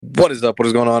What is up? What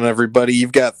is going on, everybody?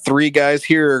 You've got three guys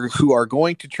here who are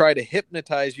going to try to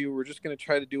hypnotize you. We're just going to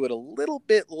try to do it a little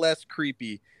bit less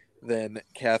creepy than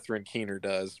Catherine Keener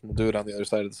does. We'll do it on the other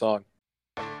side of the song.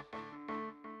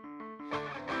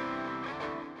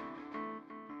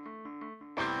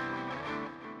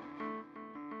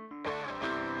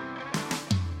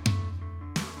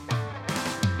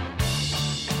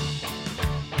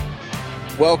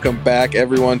 Welcome back,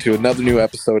 everyone, to another new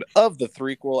episode of The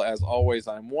Threequel. As always,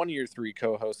 I'm one of your three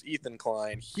co-hosts, Ethan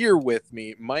Klein. Here with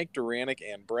me, Mike Duranick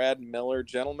and Brad Miller.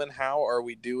 Gentlemen, how are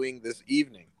we doing this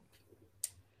evening?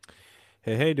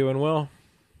 Hey, doing well.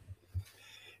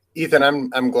 Ethan,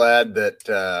 I'm glad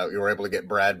that we were able to get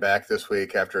Brad back this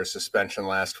week after a suspension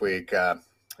last week.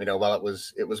 While it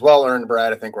was well earned,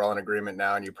 Brad, I think we're all in agreement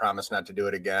now, and you promised not to do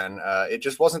it again. It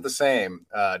just wasn't the same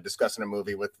discussing a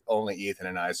movie with only Ethan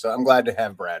and I. So I'm glad to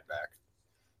have Brad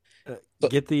back.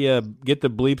 Get the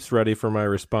bleeps ready for my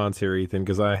response here, Ethan,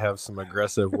 because I have some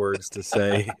aggressive words to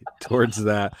say towards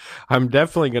that. I'm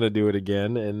definitely going to do it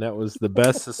again, and that was the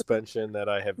best suspension that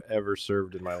I have ever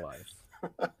served in my life.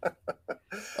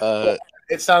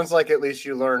 It sounds like at least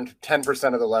you learned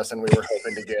 10% of the lesson we were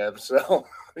hoping to give. So,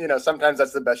 sometimes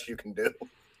that's the best you can do.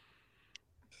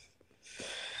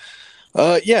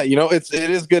 It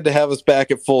is good to have us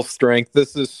back at full strength.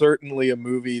 This is certainly a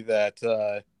movie that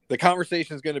the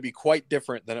conversation is going to be quite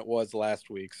different than it was last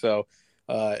week. So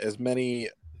as many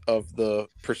of the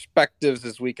perspectives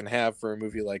as we can have for a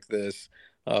movie like this,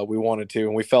 we wanted to,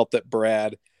 and we felt that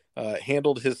Brad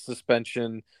handled his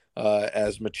suspension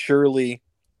as maturely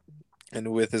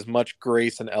and with as much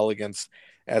grace and elegance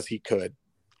as he could.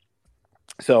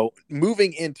 So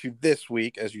moving into this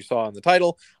week, as you saw in the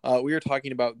title, we are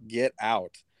talking about Get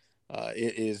Out.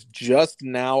 It is just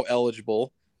now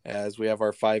eligible as we have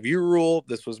our 5-year rule.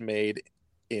 This was made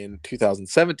in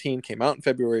 2017, came out in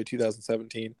February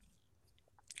 2017.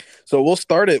 So we'll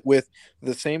start it with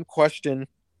the same question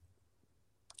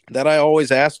that I always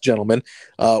ask, gentlemen.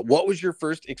 What was your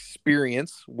first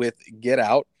experience with Get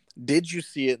Out? Did you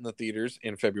see it in the theaters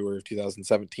in February of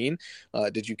 2017?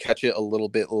 Did you catch it a little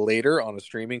bit later on a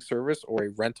streaming service or a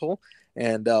rental?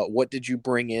 And what did you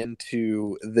bring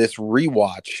into this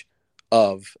rewatch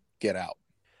of Get Out?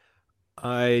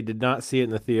 I did not see it in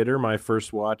the theater. My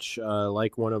first watch,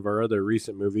 like one of our other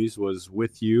recent movies, was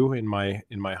with you in my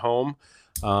home.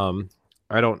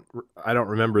 I don't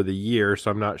remember the year,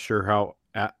 so I'm not sure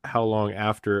how long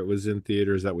after it was in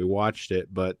theaters that we watched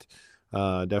it, but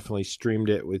definitely streamed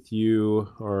it with you,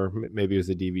 or maybe it was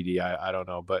a DVD. I don't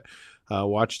know, but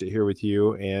watched it here with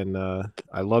you, and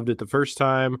I loved it the first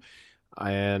time,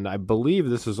 and I believe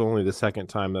this is only the second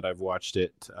time that I've watched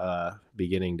it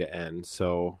beginning to end.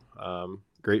 So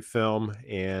great film,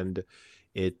 and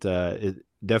it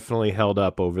definitely held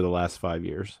up over the last 5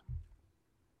 years.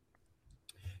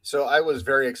 So I was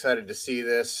very excited to see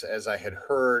this, as I had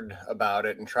heard about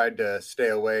it and tried to stay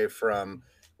away from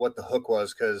what the hook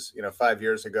was, because 5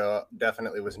 years ago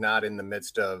definitely was not in the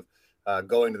midst of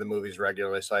going to the movies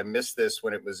regularly. So I missed this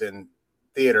when it was in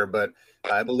theater, but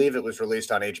I believe it was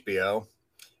released on HBO,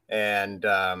 and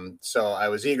so I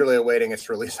was eagerly awaiting its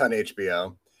release on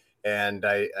HBO, and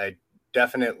I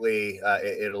definitely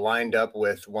it lined up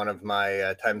with one of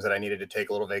my times that I needed to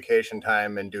take a little vacation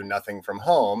time and do nothing from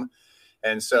home,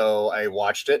 and so I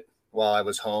watched it while I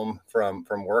was home from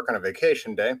work on a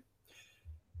vacation day,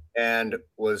 and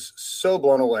was so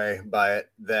blown away by it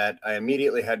that I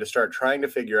immediately had to start trying to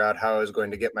figure out how I was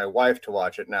going to get my wife to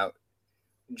watch it. Now,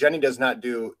 Jenny does not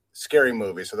do scary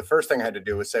movies, so the first thing I had to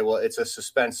do was say, well, it's a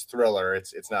suspense thriller.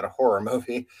 It's not a horror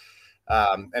movie.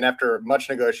 And after much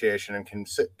negotiation and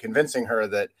convincing her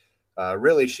that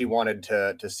really she wanted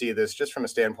to see this just from a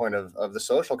standpoint of the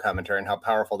social commentary and how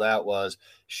powerful that was,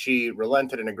 she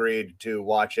relented and agreed to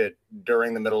watch it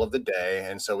during the middle of the day.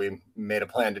 And so we made a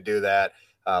plan to do that.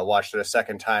 Watched it a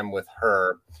second time with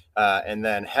her, and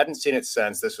then hadn't seen it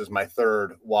since. This was my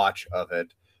third watch of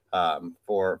it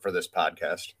for this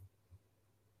podcast.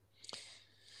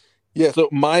 Yeah, so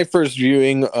my first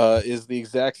viewing is the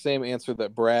exact same answer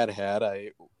that Brad had. I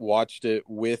watched it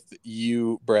with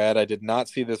you, Brad. I did not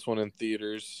see this one in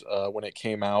theaters when it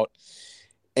came out.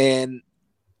 And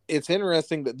it's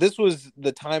interesting that this was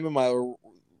the time in my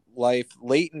life,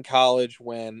 late in college,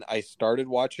 when I started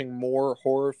watching more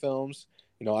horror films.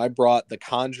 I brought The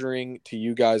Conjuring to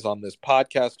you guys on this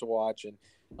podcast to watch,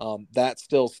 and that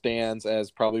still stands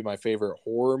as probably my favorite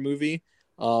horror movie.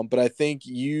 But I think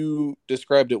you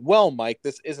described it well, Mike.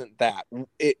 This isn't that.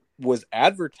 It was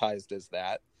advertised as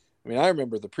that. I mean, I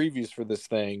remember the previews for this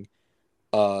thing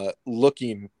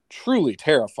looking truly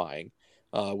terrifying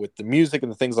with the music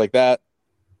and the things like that.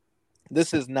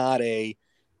 This is not a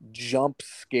jump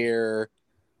scare,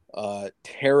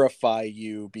 terrify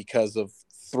you because of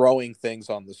throwing things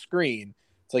on the screen.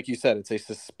 It's like you said, it's a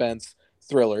suspense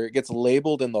thriller. It gets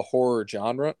labeled in the horror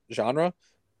genre,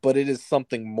 but it is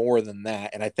something more than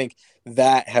that. And I think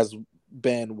that has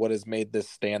been what has made this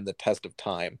stand the test of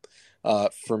time.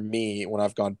 For me, when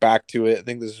I've gone back to it, I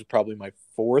think this is probably my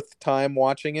fourth time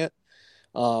watching it.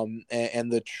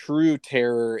 And the true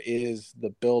terror is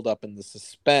the buildup and the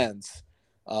suspense,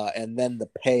 and then the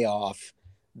payoff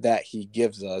that he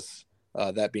gives us.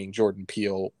 That being Jordan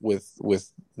Peele with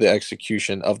the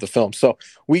execution of the film. So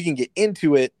we can get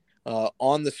into it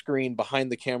on the screen,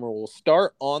 behind the camera. We'll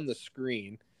start on the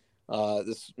screen.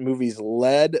 This movie's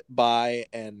led by,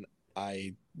 and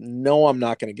I know I'm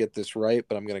not going to get this right,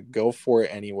 but I'm going to go for it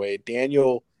anyway,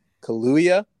 Daniel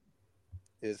Kaluuya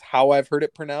is how I've heard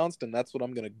it pronounced, and that's what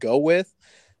I'm going to go with.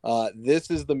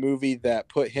 This is the movie that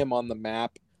put him on the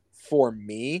map for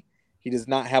me. He does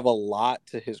not have a lot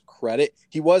to his credit.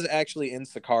 He was actually in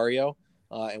Sicario,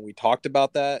 and we talked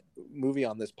about that movie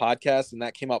on this podcast, and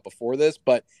that came out before this.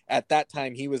 But at that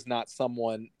time, he was not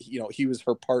someone, he was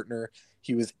her partner.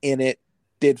 He was in it,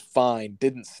 did fine,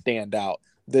 didn't stand out.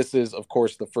 This is, of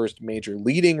course, the first major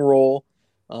leading role.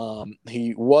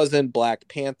 He was in Black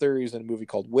Panther. He was in a movie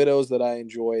called Widows that I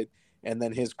enjoyed. And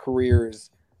then his career is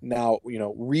now,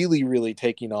 really, really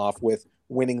taking off with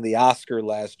winning the Oscar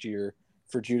last year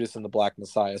for Judas and the Black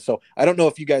Messiah. So I don't know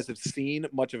if you guys have seen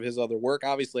much of his other work.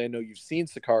 Obviously, I know you've seen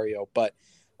Sicario, but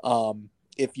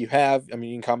if you have, you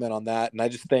can comment on that. And I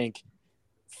just think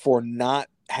for not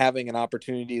having an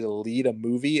opportunity to lead a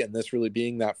movie and this really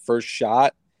being that first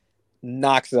shot,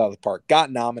 knocks it out of the park. Got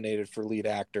nominated for lead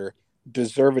actor,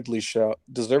 deservedly so.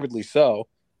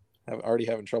 I'm already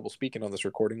having trouble speaking on this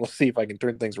recording. We'll see if I can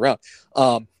turn things around.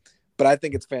 But I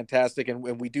think it's fantastic. And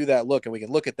when we do that look, and we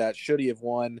can look at that, should he have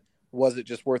won? Was it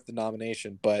just worth the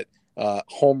nomination? But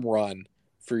home run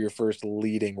for your first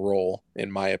leading role,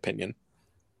 in my opinion.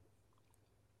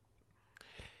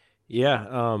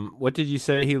 Yeah. What did you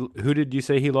say? Who did you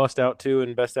say he lost out to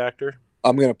in Best Actor?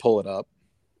 I'm going to pull it up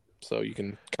so you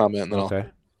can comment. And then okay.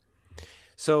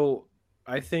 So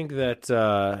I think that,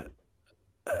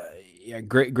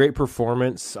 great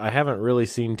performance. I haven't really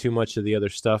seen too much of the other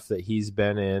stuff that he's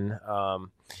been in.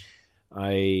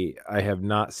 I have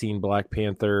not seen Black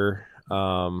Panther.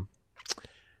 Kind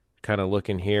of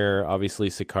looking here, obviously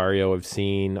Sicario I've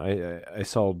seen. I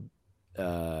saw.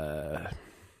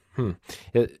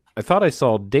 I thought I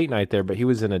saw Date Night there, but he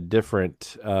was in a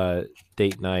different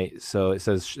Date Night. So it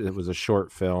says it was a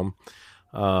short film.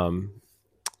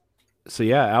 So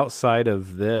yeah, outside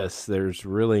of this, there's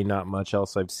really not much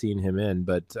else I've seen him in.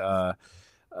 But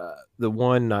the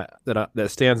one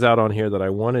that stands out on here that I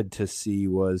wanted to see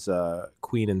was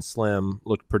Queen and Slim.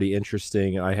 Looked pretty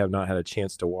interesting. I have not had a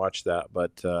chance to watch that,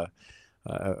 but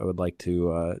I would like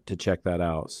to check that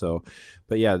out. So,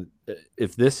 but yeah,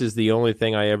 if this is the only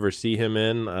thing I ever see him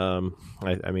in,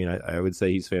 I would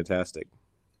say he's fantastic.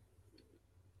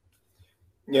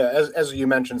 Yeah, as you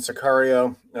mentioned,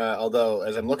 Sicario, although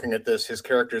as I'm looking at this, his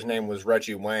character's name was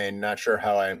Reggie Wayne. Not sure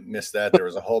how I missed that. There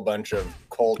was a whole bunch of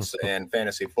Colts and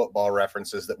fantasy football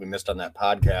references that we missed on that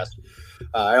podcast.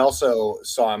 I also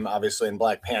saw him, obviously, in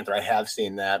Black Panther. I have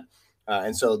seen that.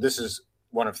 And so this is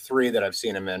one of three that I've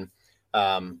seen him in.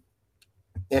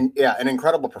 And yeah, an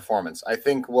incredible performance. I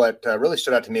think what really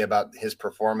stood out to me about his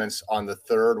performance on the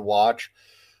third watch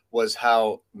was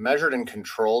how measured and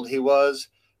controlled he was,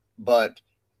 but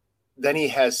then he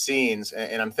has scenes,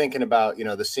 and I'm thinking about,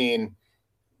 the scene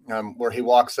where he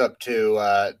walks up to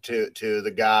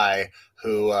the guy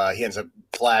who he ends up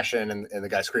flashing, and the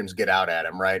guy screams, "Get out!" at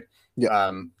him, right?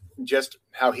 Yeah. Just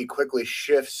how he quickly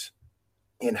shifts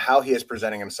in how he is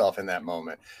presenting himself in that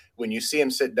moment. When you see him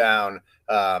sit down,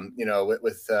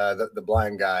 with the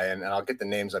blind guy, and I'll get the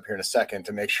names up here in a second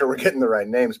to make sure we're getting the right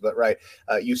names, but right,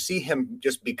 you see him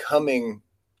just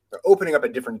opening up a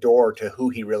different door to who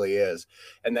he really is.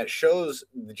 And that shows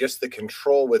just the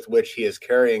control with which he is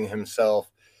carrying himself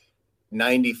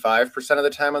 95% of the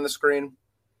time on the screen,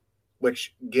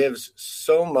 which gives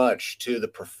so much to the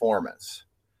performance.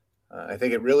 I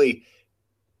think it really,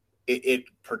 it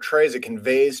portrays, it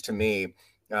conveys to me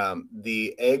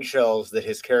the eggshells that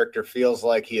his character feels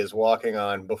like he is walking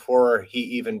on before he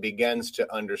even begins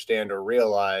to understand or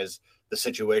realize the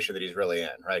situation that he's really in,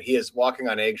 right? He is walking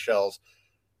on eggshells,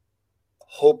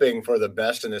 hoping for the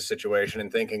best in this situation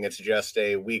and thinking it's just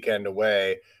a weekend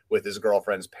away with his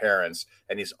girlfriend's parents,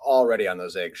 and he's already on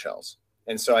those eggshells.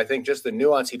 And so I think just the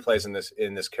nuance he plays in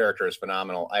this character is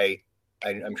phenomenal.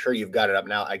 I'm sure you've got it up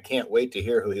now. I can't wait to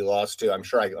hear who he lost to. I'm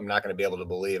sure I'm not going to be able to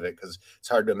believe it, because it's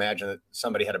hard to imagine that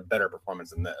somebody had a better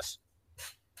performance than this.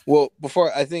 Well,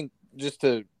 before I think just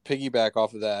to piggyback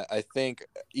off of that, I think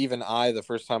even I, the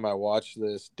first time I watched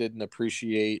this, didn't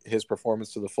appreciate his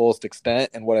performance to the fullest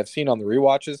extent. And what I've seen on the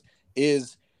rewatches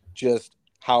is just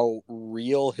how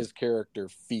real his character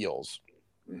feels.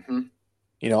 Mm-hmm.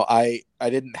 You know, I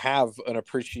didn't have an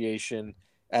appreciation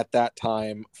at that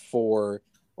time for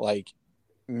like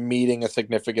meeting a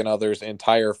significant other's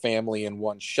entire family in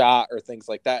one shot or things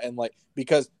like that. And like,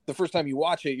 because the first time you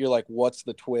watch it, you're like, what's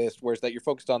the twist? Where's that? You're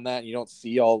focused on that and you don't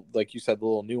see all, like you said, the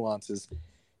little nuances.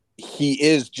 He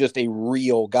is just a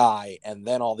real guy. And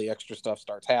then all the extra stuff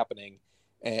starts happening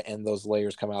and those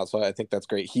layers come out. So I think that's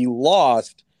great. He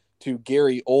lost to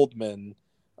Gary Oldman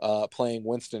playing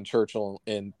Winston Churchill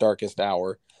in Darkest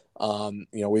Hour. You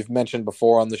know, we've mentioned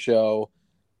before on the show,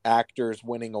 actors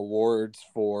winning awards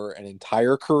for an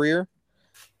entire career.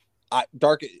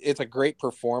 It's a great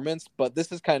performance, but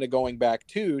this is kind of going back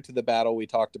to the battle we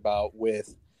talked about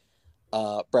with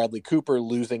Bradley Cooper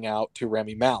losing out to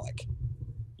Rami Malek.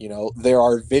 You know, there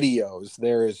are videos.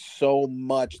 There is so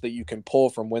much that you can pull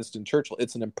from Winston Churchill.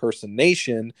 It's an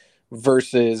impersonation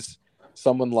versus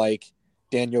someone like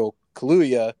Daniel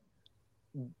Kaluuya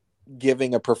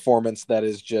giving a performance that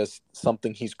is just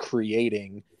something he's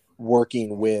creating,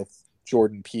 working with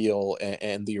Jordan Peele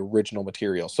and the original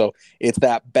material. So it's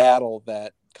that battle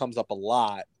that comes up a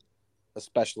lot,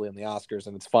 especially in the Oscars.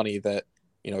 And it's funny that,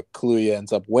 you know, Kaluuya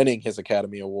ends up winning his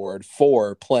Academy Award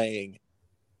for playing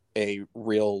a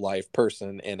real life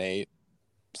person in a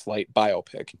slight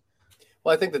biopic.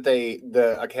 Well, I think that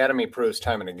the Academy proves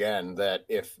time and again that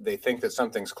if they think that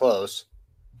something's close,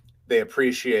 they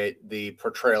appreciate the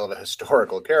portrayal of a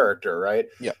historical character, right?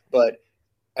 Yeah. But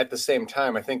at the same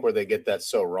time, I think where they get that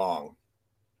so wrong,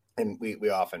 and we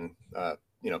often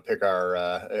pick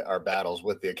our battles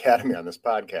with the Academy on this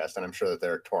podcast, and I'm sure that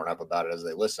they're torn up about it as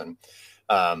they listen.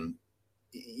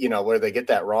 Where they get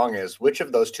that wrong is which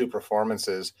of those two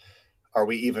performances are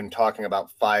we even talking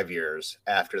about 5 years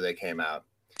after they came out?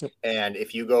 Yep. And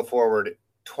if you go forward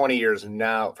 20 years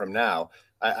from now,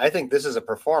 I think this is a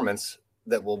performance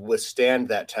that will withstand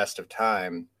that test of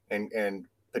time and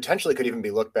potentially could even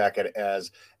be looked back at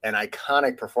as an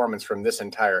iconic performance from this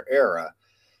entire era.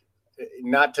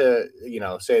 Not to,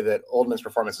 say that Oldman's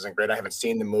performance isn't great. I haven't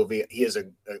seen the movie. He is a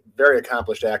very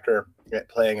accomplished actor at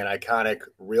playing an iconic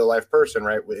real life person,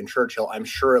 right? In Churchill, I'm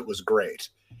sure it was great.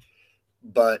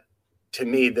 But to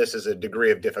me, this is a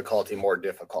degree of difficulty more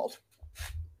difficult.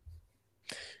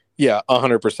 Yeah,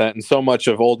 100%. And so much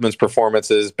of Oldman's performance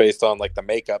is based on like the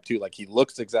makeup too. Like he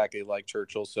looks exactly like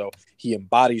Churchill, so he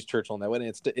embodies Churchill in that way.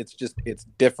 And it's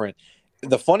different.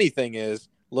 The funny thing is,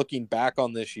 looking back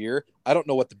on this year, I don't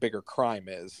know what the bigger crime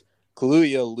is: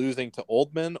 Kaluuya losing to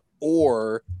Oldman,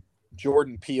 or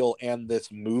Jordan Peele and this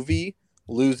movie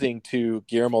losing to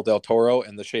Guillermo del Toro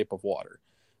and The Shape of Water.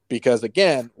 Because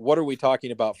again, what are we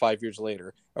talking about 5 years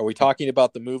later? Are we talking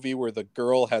about the movie where the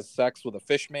girl has sex with a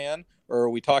fish man? Or are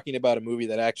we talking about a movie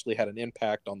that actually had an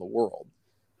impact on the world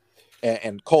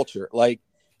and culture? Like,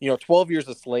 12 Years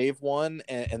a Slave won,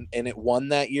 and it won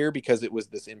that year because it was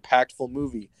this impactful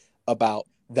movie about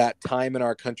that time in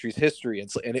our country's history.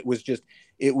 And it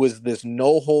was this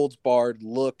no holds barred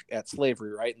look at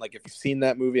slavery, right? And like, if you've seen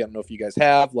that movie, I don't know if you guys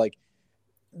have, like,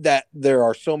 that there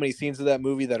are so many scenes of that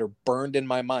movie that are burned in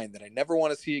my mind that I never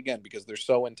want to see again because they're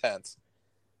so intense.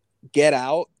 Get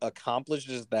Out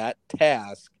accomplishes that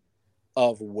task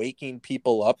of waking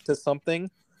people up to something,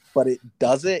 but it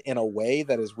does it in a way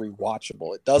that is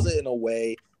rewatchable. It does it in a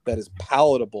way that is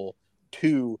palatable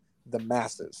to the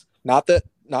masses. Not to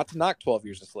knock 12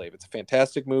 Years a Slave. It's a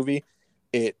fantastic movie.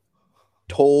 It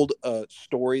told a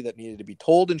story that needed to be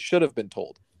told and should have been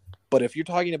told. But if you're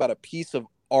talking about a piece of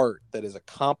art that is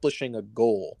accomplishing a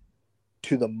goal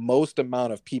to the most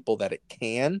amount of people that it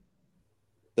can,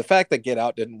 the fact that Get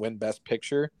Out didn't win Best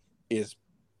Picture is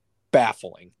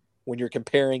baffling when you're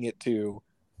comparing it to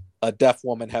a deaf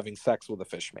woman having sex with a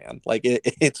fish man. Like,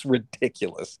 it's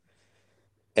ridiculous.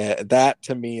 That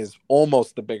to me is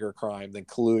almost the bigger crime than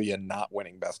Kaluuya not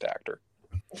winning Best Actor.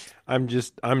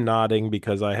 I'm nodding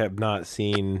because I have not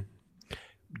seen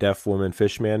Deaf Woman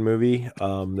Fishman movie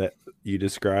that you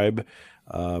describe.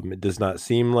 It does not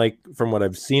seem like, from what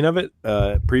I've seen of it,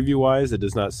 preview wise, it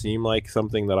does not seem like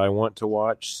something that I want to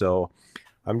watch. So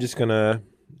I'm just going to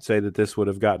say that this would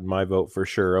have gotten my vote for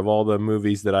sure. Of all the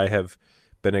movies that I have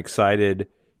been excited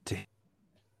to,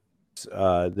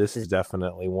 this is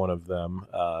definitely one of them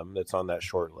that's on that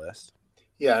short list.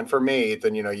 Yeah, and for me,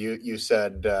 Ethan, you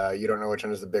said you don't know which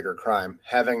one is the bigger crime.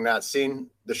 Having not seen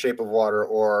The Shape of Water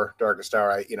or Darkest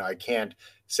Hour, I can't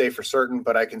say for certain,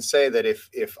 but I can say that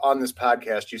if on this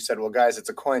podcast you said, well, guys, it's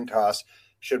a coin toss,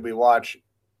 should we watch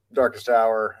Darkest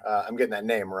Hour. I'm getting that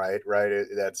name right?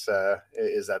 That's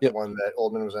is that Yep. the one that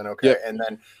Oldman was in? Okay, Yep. and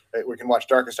then we can watch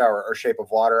Darkest Hour or Shape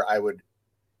of Water. I would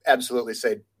absolutely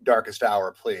say Darkest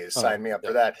Hour, please sign me up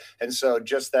for that. And so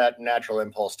just that natural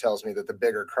impulse tells me that the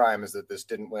bigger crime is that this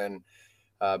didn't win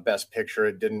Best Picture.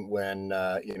 It didn't win,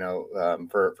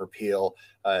 for Peele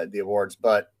the awards.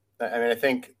 But I mean, I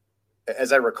think,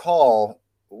 as I recall,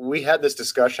 we had this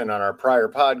discussion on our prior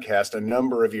podcast a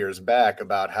number of years back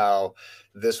about how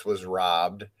this was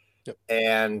robbed. Yep.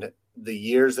 And the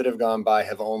years that have gone by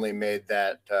have only made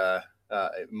that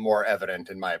more evident,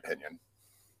 in my opinion.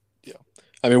 Yeah.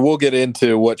 I mean, we'll get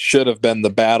into what should have been the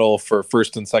battle for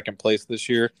first and second place this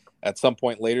year at some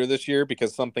point later this year,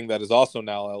 because something that is also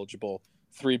now eligible,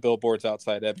 3 Billboards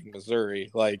Outside Ebbing,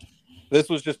 Missouri. Like, this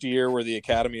was just a year where the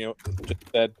Academy just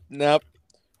said, nope,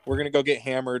 we're going to go get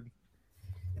hammered,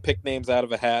 pick names out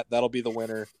of a hat. That'll be the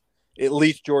winner. At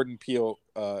least Jordan Peele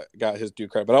got his due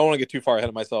credit. But I don't want to get too far ahead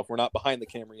of myself. We're not behind the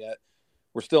camera yet.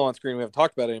 We're still on screen. We haven't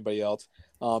talked about anybody else.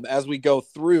 As we go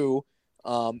through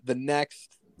the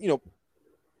next,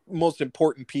 most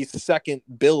important piece, second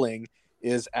billing,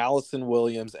 is Allison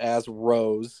Williams as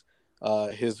Rose,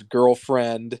 his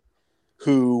girlfriend,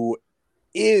 who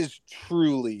is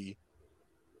truly,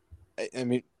 I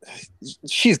mean,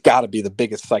 she's got to be the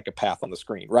biggest psychopath on the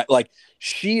screen, right? Like,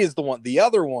 she is the one. The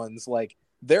other ones, like,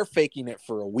 they're faking it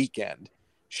for a weekend.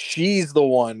 She's the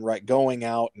one, right, going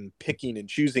out and picking and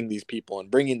choosing these people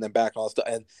and bringing them back and all stuff.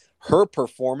 And her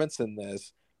performance in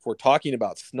this, if we're talking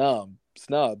about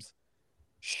snubs,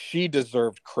 she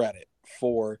deserved credit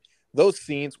for those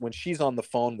scenes when she's on the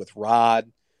phone with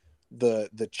Rod,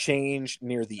 the change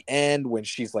near the end when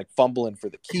she's like fumbling for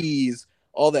the keys,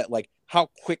 all that, like how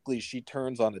quickly she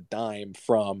turns on a dime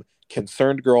from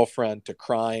concerned girlfriend to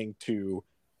crying to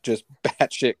just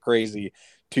batshit crazy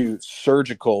to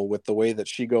surgical with the way that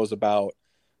she goes about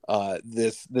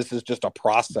this is just a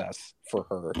process for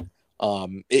her.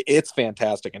 It's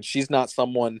fantastic, and she's not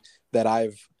someone that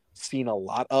I've seen a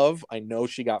lot of. I know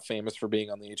she got famous for being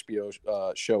on the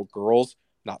HBO show Girls,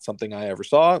 not something I ever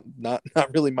saw, not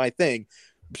really my thing.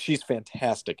 She's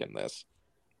fantastic in this.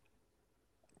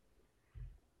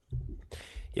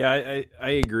 Yeah, I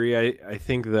agree. I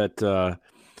think that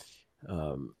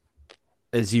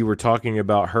as you were talking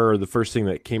about her, the first thing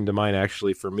that came to mind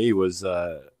actually for me was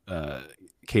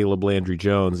Caleb Landry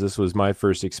Jones. This was my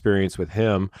first experience with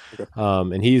him. Okay.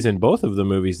 And he's in both of the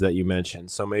movies that you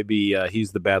mentioned. So maybe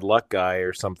he's the bad luck guy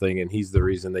or something, and he's the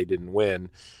reason they didn't win.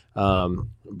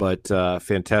 But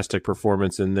fantastic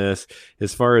performance in this.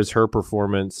 As far as her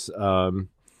performance, I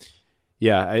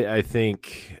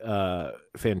think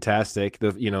fantastic.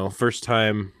 The first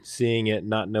time seeing it,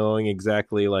 not knowing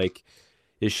exactly, like,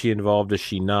 is she involved? Is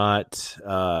she not?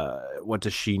 What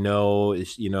does she know?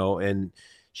 And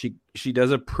she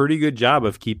does a pretty good job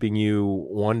of keeping you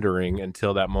wondering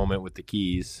until that moment with the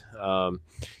keys.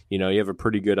 You have a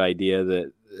pretty good idea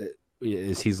that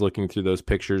as he's looking through those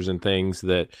pictures and things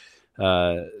that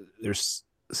there's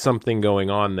something going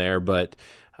on there, but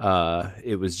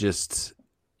it was just,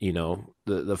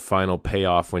 the final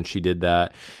payoff when she did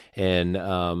that. And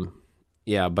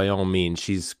by all means,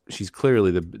 she's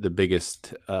clearly the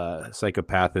biggest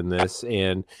psychopath in this,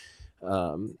 and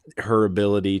her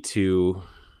ability to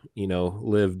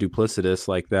live duplicitous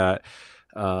like that,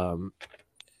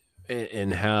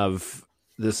 and have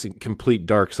this complete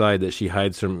dark side that she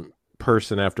hides from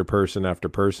person after person after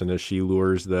person as she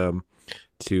lures them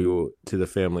to the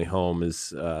family home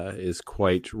is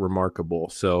quite remarkable.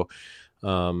 So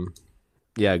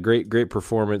great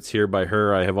performance here by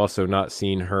her. I have also not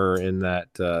seen her in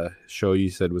that show you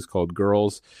said was called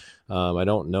Girls. I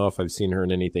don't know if I've seen her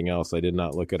in anything else. I did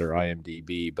not look at her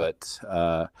IMDb, but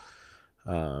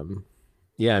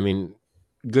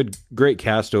great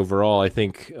cast overall. I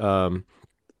think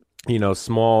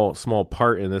small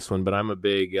part in this one, but I'm a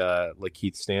big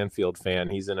Lakeith Stanfield fan.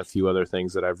 He's in a few other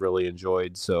things that I've really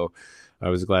enjoyed, so I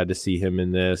was glad to see him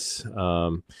in this.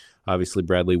 Obviously,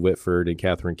 Bradley Whitford and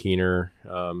Catherine Keener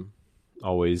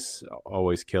always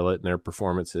kill it in their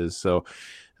performances. So,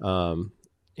 we'll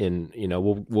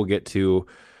get to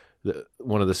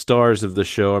one of the stars of the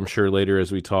show, I'm sure, later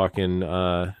as we talk in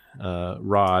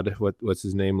Rod. What's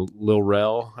his name? Lil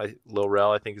Rel,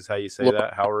 I think is how you say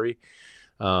that. Howery.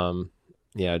 A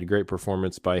great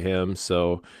performance by him.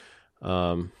 So,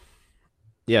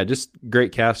 just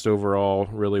great cast overall,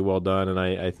 really well done. And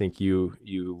I think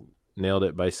you nailed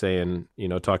it by saying,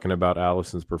 talking about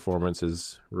Allison's performance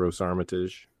as Rose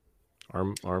Armitage.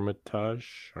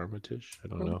 Armitage? I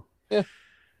don't know. Yeah.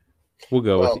 We'll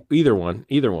go with either one.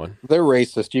 They're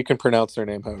racist. You can pronounce their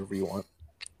name however you want.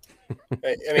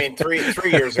 I mean,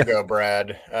 three years ago,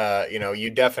 Brad, you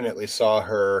definitely saw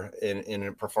her in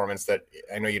a performance that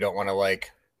I know you don't want to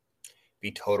like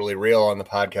be totally real on the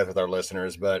podcast with our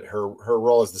listeners, but her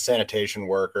role as the sanitation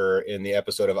worker in the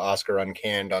episode of Oscar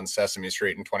Uncanned on Sesame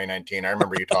Street in 2019. I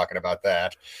remember you talking about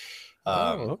that.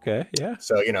 Okay, yeah.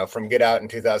 So from Get Out in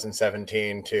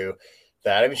 2017 to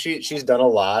that, I mean, she's done a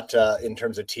lot in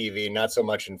terms of TV, not so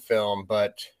much in film,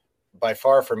 but by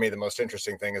far for me the most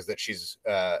interesting thing is that she's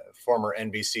former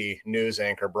NBC News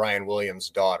anchor Brian Williams'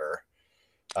 daughter,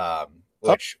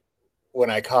 which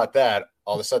when I caught that,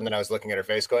 all of a sudden then I was looking at her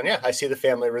face going, yeah, I see the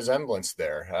family resemblance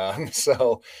there.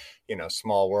 So,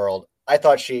 small world. I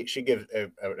thought she gave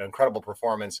an incredible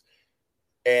performance.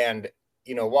 And,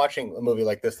 watching a movie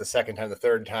like this the second time, the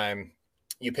third time,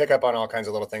 you pick up on all kinds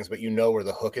of little things, but you know where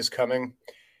the hook is coming.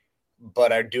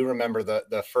 But I do remember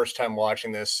the first time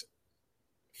watching this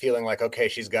feeling like, okay,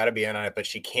 she's got to be in on it, but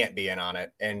she can't be in on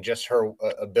it. And just her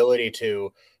ability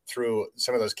to, through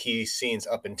some of those key scenes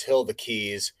up until the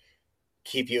keys,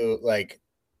 keep you like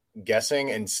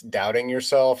guessing and doubting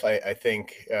yourself. I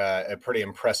think a pretty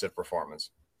impressive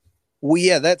performance. Well,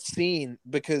 yeah, that scene,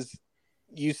 because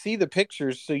you see the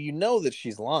pictures, so you know that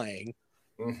she's lying,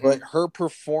 but her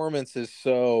performance is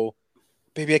so,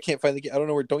 baby, I can't find the key. I don't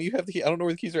know where, don't you have the key? I don't know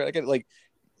where the keys are. I got like,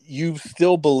 you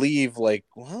still believe like,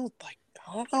 well, like,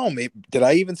 I don't know, maybe, did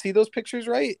I even see those pictures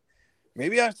right?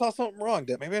 Maybe I saw something wrong.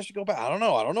 Maybe I should go back. I don't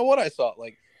know what I saw.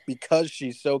 Like, because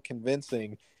she's so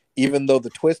convincing, even though the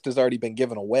twist has already been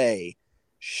given away,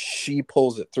 she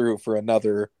pulls it through for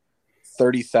another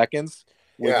 30 seconds.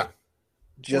 Yeah.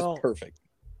 Just perfect.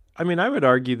 I mean, I would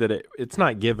argue that it's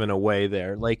not given away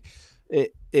there. Like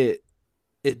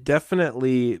it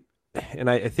definitely, and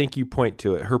I think you point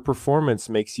to it, her performance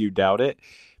makes you doubt it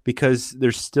because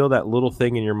there's still that little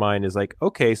thing in your mind is like,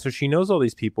 okay, so she knows all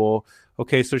these people.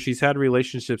 Okay, so she's had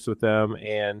relationships with them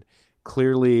and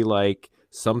clearly like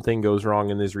something goes wrong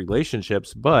in these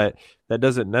relationships, but that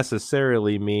doesn't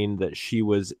necessarily mean that she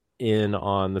was in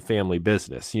on the family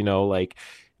business. Like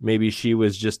maybe she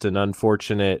was just an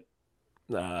unfortunate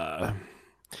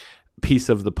piece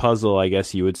of the puzzle, I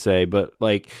guess you would say. But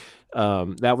like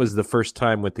that was the first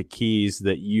time with the keys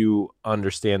that you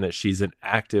understand that she's an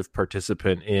active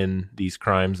participant in these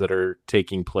crimes that are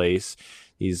taking place,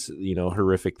 these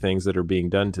horrific things that are being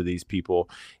done to these people.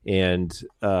 And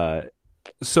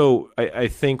so I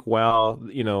think while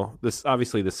this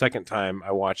obviously the second time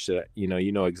I watched it, you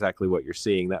know exactly what you're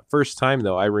seeing. That first time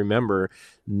though, I remember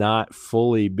not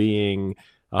fully being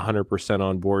 100%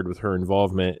 on board with her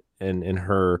involvement and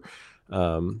her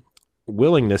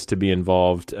willingness to be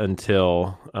involved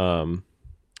until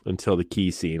the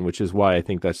key scene, which is why I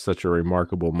think that's such a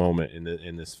remarkable moment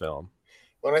in this film.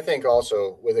 Well, I think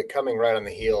also with it coming right on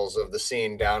the heels of the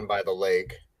scene down by the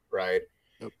lake, right?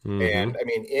 Mm-hmm. And I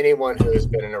mean, anyone who has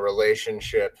been in a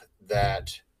relationship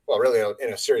that, well, really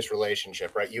in a serious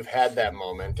relationship, right? You've had that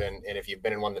moment. And if you've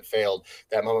been in one that failed,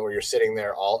 that moment where you're sitting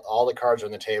there, all the cards are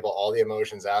on the table, all the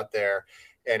emotions out there.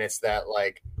 And it's that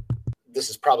like, this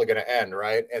is probably going to end,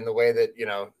 right? And the way that,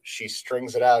 she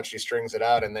strings it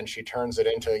out, and then she turns it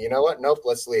into, you know what? Nope,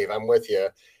 let's leave. I'm with you.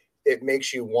 It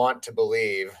makes you want to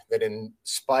believe that in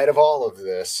spite of all of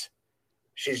this,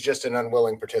 she's just an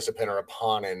unwilling participant or a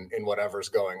pawn in whatever's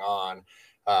going on.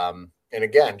 And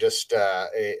again, just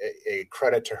a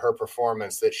credit to her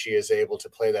performance that she is able to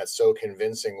play that so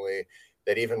convincingly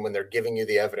that even when they're giving you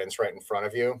the evidence right in front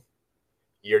of you,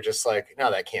 you're just like,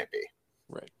 no, that can't be.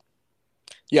 Right.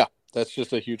 Yeah, that's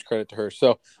just a huge credit to her.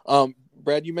 So,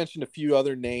 Brad, you mentioned a few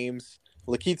other names.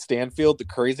 Lakeith Stanfield, the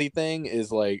crazy thing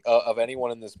is like of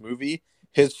anyone in this movie,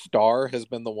 his star has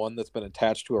been the one that's been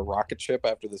attached to a rocket ship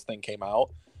after this thing came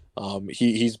out.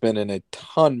 He's been in a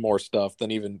ton more stuff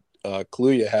than even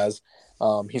Kaluuya has.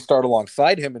 He starred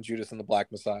alongside him in Judas and the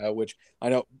Black Messiah, which I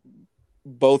know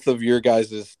both of your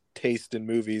guys' taste in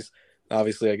movies.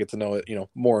 Obviously, I get to know it,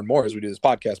 more and more as we do this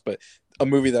podcast. But a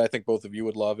movie that I think both of you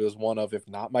would love. It was one of, if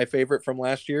not my favorite from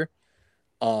last year.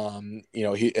 And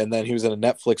then he was in a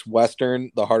Netflix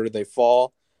Western, The Harder They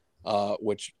Fall,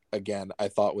 which again, I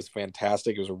thought was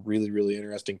fantastic. It was a really, really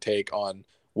interesting take on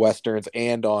Westerns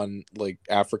and on like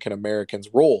African Americans'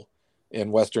 role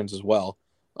in Westerns as well.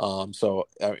 So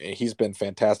he's been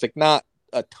fantastic. Not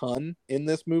a ton in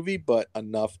this movie, but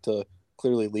enough to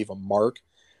clearly leave a mark.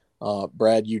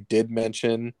 Brad, you did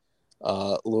mention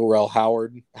Lil Rel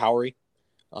Howery,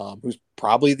 who's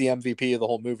probably the MVP of the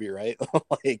whole movie, right?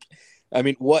 Like, I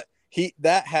mean, he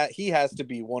has to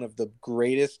be one of the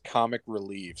greatest comic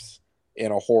reliefs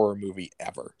in a horror movie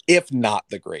ever, if not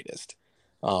the greatest.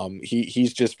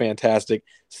 He's just fantastic.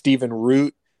 Stephen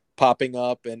Root popping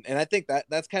up, and I think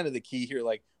that's kind of the key here.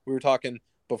 Like, we were talking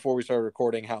before we started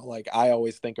recording how like I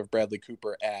always think of Bradley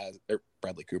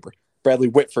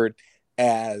Whitford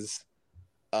as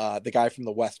the guy from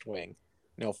The West Wing,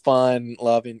 you know, fun,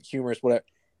 loving, humorous, whatever.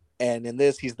 And in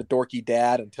this, he's the dorky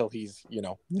dad until he's, you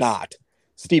know, not.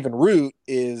 Stephen Root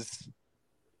is,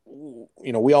 you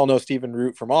know, we all know Stephen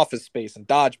Root from Office Space and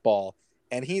Dodgeball,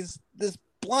 and he's this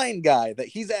blind guy that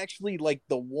he's actually like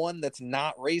the one that's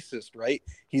not racist, right?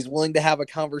 He's willing to have a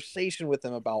conversation with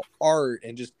him about art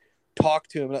and just talk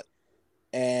to him.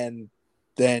 And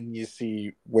then you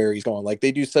see where he's going. Like,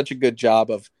 they do such a good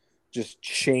job of just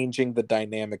changing the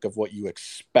dynamic of what you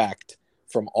expect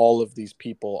from all of these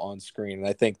people on screen. And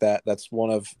I think that that's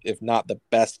one of, if not the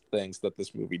best things that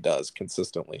this movie does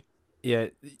consistently. Yeah,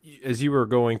 as you were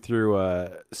going through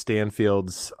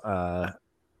Stanfield's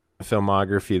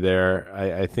filmography there,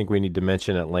 I think we need to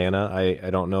mention Atlanta. I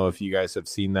don't know if you guys have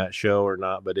seen that show or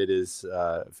not, but it is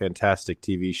a fantastic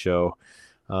TV show.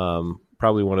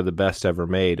 Probably one of the best ever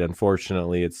made.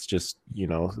 Unfortunately, it's just, you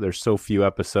know, there's so few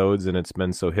episodes and it's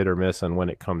been so hit or miss on when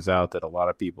it comes out that a lot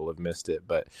of people have missed it.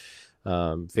 But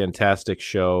fantastic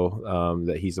show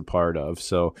that he's a part of.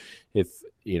 So if,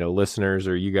 you know, listeners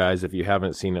or you guys, if you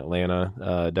haven't seen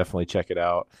Atlanta, definitely check it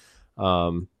out.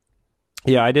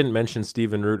 Yeah, I didn't mention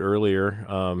Stephen Root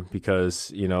earlier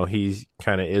because, you know, he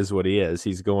kind of is what he is.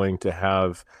 He's going to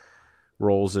have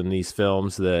roles in these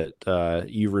films that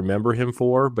you remember him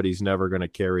for, but he's never going to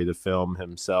carry the film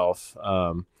himself.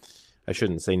 I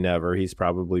shouldn't say never. He's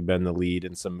probably been the lead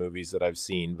in some movies that I've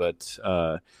seen, but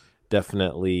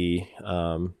definitely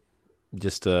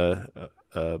just a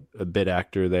bit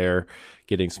actor there,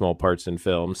 getting small parts in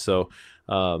films. So,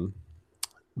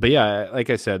 but yeah, like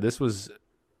I said, this was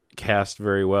cast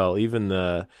very well. Even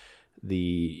the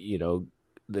you know,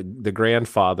 the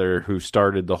grandfather who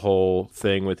started the whole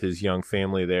thing with his young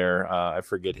family there, I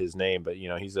forget his name, but you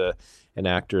know, he's an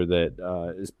actor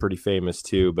that is pretty famous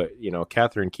too. But you know,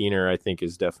 Catherine Keener, I think,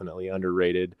 is definitely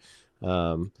underrated.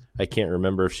 I can't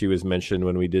remember if she was mentioned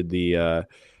when we did the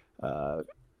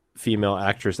female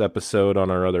actress episode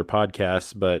on our other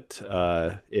podcast, but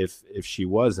if she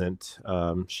wasn't,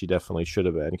 she definitely should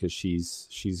have been, because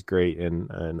she's great in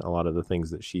a lot of the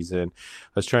things that she's in.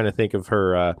 I was trying to think of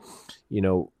her you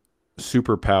know,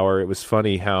 superpower. It was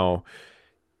funny how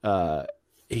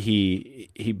he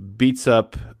beats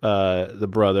up the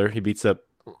brother. He beats up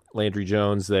Landry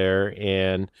Jones there,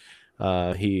 and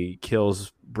he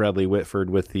kills Bradley Whitford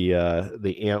with the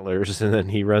antlers, and then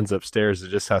he runs upstairs and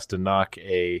just has to knock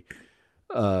a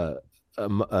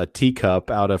teacup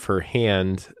out of her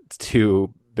hand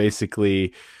to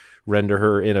basically render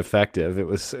her ineffective. It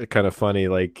was kind of funny,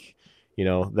 like, you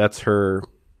know, that's her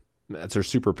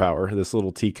superpower, this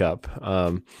little teacup.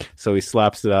 So he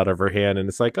slaps it out of her hand, and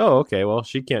it's like, oh, okay, well,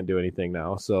 she can't do anything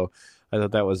now. So I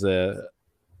thought that was a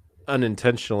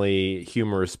unintentionally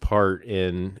humorous part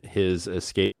in his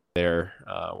escape there,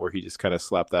 where he just kind of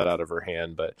slapped that out of her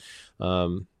hand. But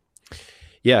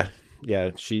yeah,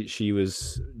 she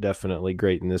was definitely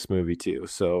great in this movie too.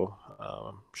 So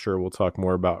I'm sure we'll talk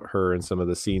more about her and some of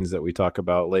the scenes that we talk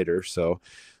about later. So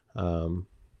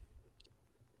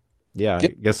yeah, I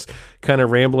guess kind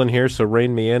of rambling here, so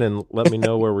rein me in and let me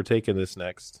know where we're taking this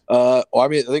next. Well, I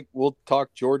mean, I think we'll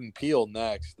talk Jordan Peele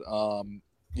next.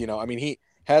 You know, I mean, he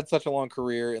had such a long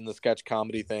career in the sketch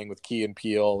comedy thing with Key and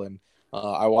Peele, and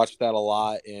I watched that a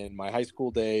lot in my high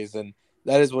school days, and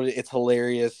that is what it's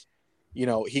hilarious. You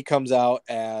know, he comes out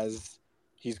as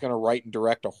he's going to write and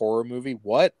direct a horror movie.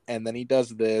 What? And then he does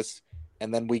this,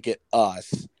 and then we get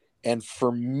Us. And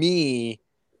for me,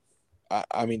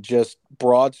 I mean, just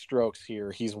broad strokes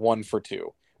here, he's 1 for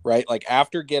 2, right? Like,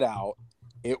 after Get Out,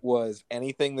 it was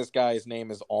anything this guy's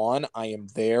name is on, I am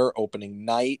there, opening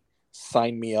night,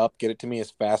 sign me up, get it to me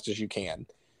as fast as you can.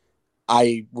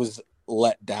 I was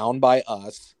let down by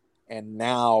Us, and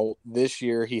now this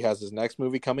year he has his next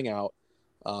movie coming out.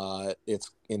 It's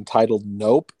entitled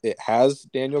Nope. It has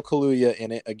Daniel Kaluuya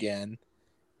in it again,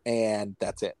 and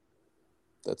that's it.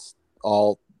 That's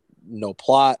all. No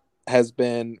plot has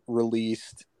been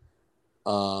released.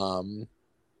 A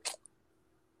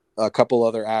couple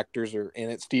other actors are in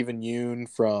it. Stephen Yeun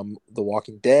from The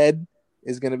Walking Dead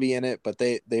is going to be in it, but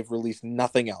they've released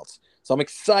nothing else. So I'm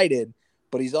excited,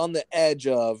 but he's on the edge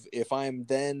of, if I'm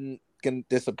then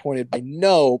disappointed by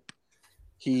Nope,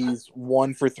 he's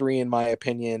 1 for 3 in my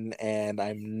opinion, and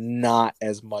I'm not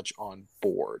as much on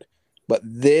board. But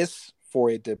this, for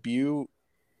a debut,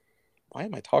 why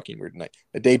am I talking weird tonight?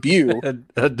 A debut.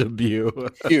 a debut.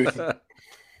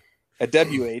 A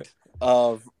debut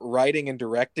of writing and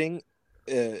directing.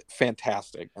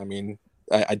 Fantastic. I mean,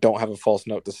 I don't have a false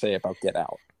note to say about Get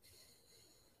Out.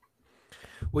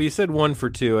 Well, you said 1 for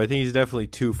 2. I think he's definitely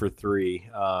 2 for 3.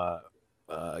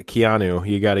 Keanu,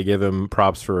 you got to give him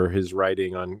props for his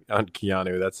writing on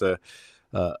Keanu. That's a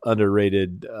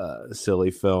underrated,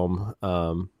 silly film.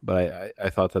 But I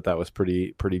thought that was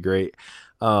pretty great.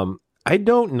 I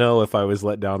don't know if I was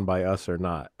let down by Us or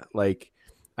not. Like,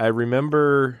 I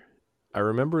remember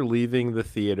leaving the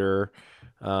theater,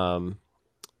 um,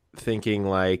 thinking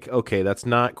like, okay, that's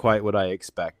not quite what I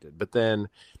expected. But then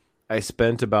I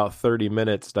spent about 30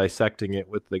 minutes dissecting it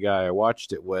with the guy I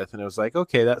watched it with, and it was like,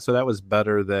 okay, that was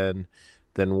better than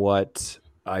what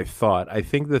I thought. I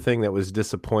think the thing that was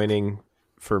disappointing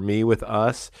for me with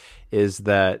Us is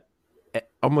that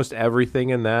almost everything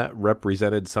in that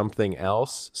represented something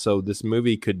else. So this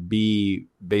movie could be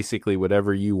basically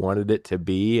whatever you wanted it to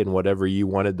be and whatever you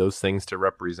wanted those things to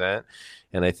represent.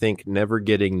 And I think never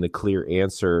getting the clear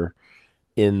answer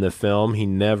in the film, he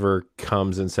never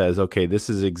comes and says, okay, this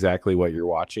is exactly what you're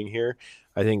watching here.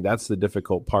 I think that's the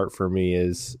difficult part for me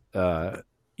is, 10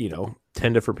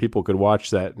 different people could watch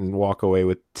that and walk away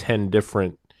with 10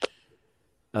 different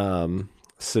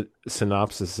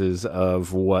synopsises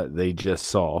of what they just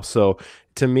saw. So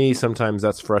to me, sometimes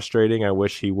that's frustrating. I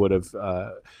wish he would have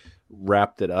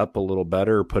wrapped it up a little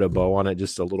better, put a bow on it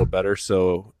just a little better,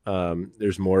 so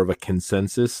there's more of a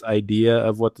consensus idea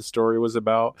of what the story was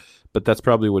about. But that's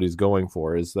probably what he's going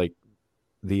for, is like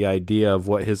the idea of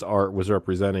what his art was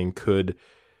representing could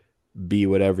be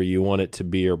whatever you want it to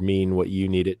be or mean what you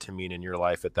need it to mean in your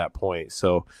life at that point.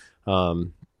 So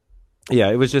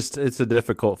yeah, it's a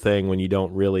difficult thing when you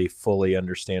don't really fully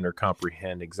understand or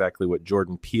comprehend exactly what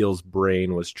Jordan Peele's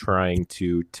brain was trying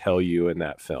to tell you in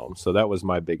that film. So that was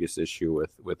my biggest issue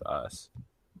with Us.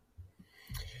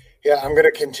 Yeah, I'm going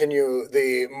to continue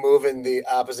the move in the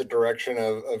opposite direction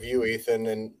of you, Ethan.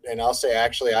 And I'll say,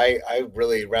 actually, I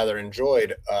really rather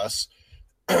enjoyed Us.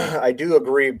 I do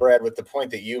agree, Brad, with the point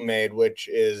that you made, which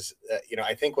is,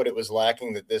 I think what it was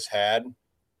lacking that this had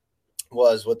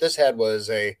was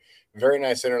a very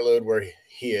nice interlude where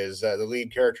he is the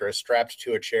lead character is strapped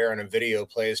to a chair and a video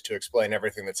plays to explain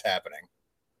everything that's happening.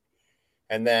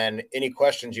 And then any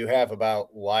questions you have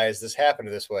about why is this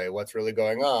happening this way, what's really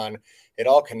going on, it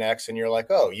all connects, and you're like,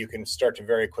 oh, you can start to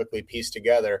very quickly piece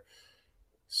together.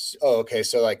 Oh, okay,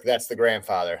 so like that's the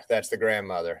grandfather, that's the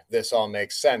grandmother. This all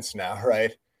makes sense now,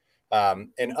 right?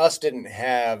 And Us didn't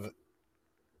have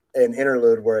an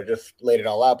interlude where it just laid it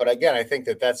all out. But again, I think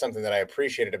that that's something that I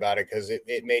appreciated about it, because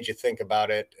it made you think about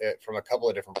it from a couple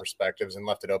of different perspectives and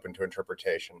left it open to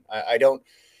interpretation. I don't,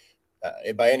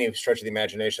 by any stretch of the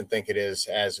imagination, think it is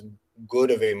as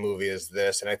good of a movie as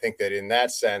this. And I think that in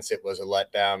that sense, it was a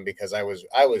letdown, because I was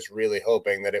really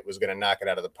hoping that it was going to knock it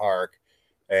out of the park.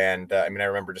 And I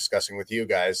remember discussing with you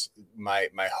guys my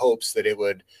hopes that it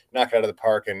would knock it out of the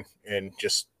park and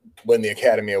just win the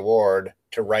Academy Award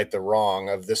to right the wrong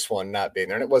of this one not being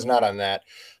there. And it was not on that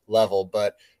level,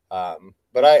 but I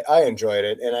enjoyed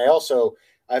it. And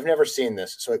I've never seen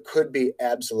this, so it could be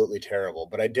absolutely terrible.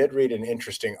 But I did read an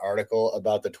interesting article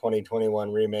about the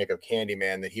 2021 remake of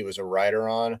Candyman that he was a writer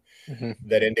on,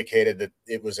 that indicated that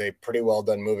it was a pretty well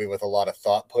done movie with a lot of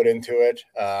thought put into it.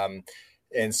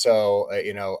 And so,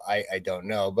 I don't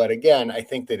know. But again, I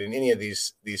think that in any of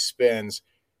these spins,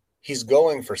 he's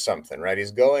going for something, right?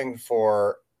 He's going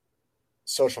for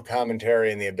social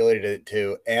commentary and the ability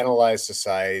to analyze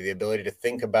society, the ability to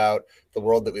think about the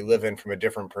world that we live in from a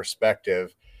different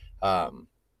perspective. And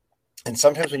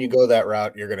sometimes when you go that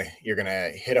route, you're gonna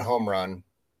hit a home run,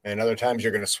 and other times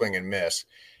you're gonna swing and miss.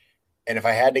 And if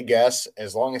I had to guess,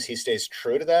 as long as he stays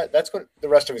true to that, that's what the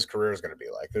rest of his career is going to be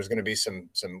like. There's going to be some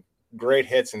great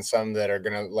hits and some that are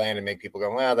going to land and make people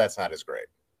go, well, that's not as great.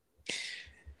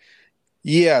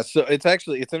 Yeah, so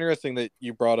it's interesting that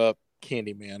you brought up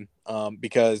Candyman,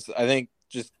 because I think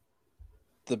just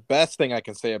the best thing I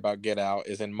can say about Get Out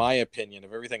is, in my opinion,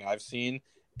 of everything I've seen,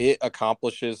 it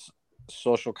accomplishes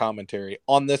social commentary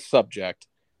on this subject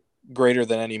greater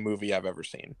than any movie I've ever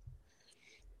seen.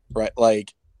 Right?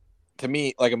 Like, to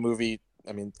me, like a movie,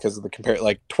 because of the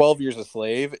like 12 Years a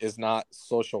Slave is not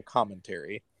social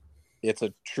commentary. It's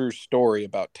a true story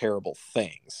about terrible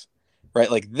things, right?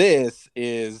 Like, this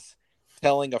is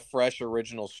telling a fresh,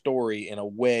 original story in a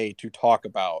way to talk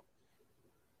about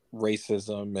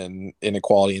racism and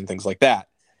inequality and things like that.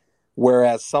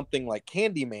 Whereas something like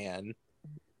Candyman,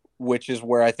 which is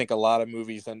where I think a lot of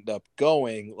movies end up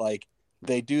going, like,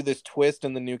 they do this twist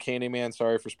in the new Candyman.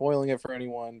 Sorry for spoiling it for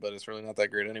anyone, but it's really not that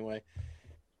great anyway.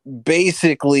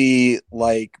 Basically,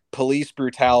 like, police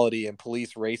brutality and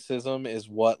police racism is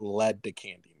what led to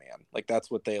Candyman. Like, that's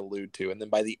what they allude to. And then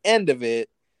by the end of it,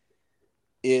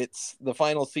 it's the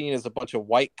final scene is a bunch of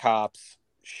white cops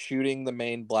shooting the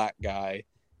main black guy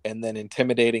and then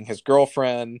intimidating his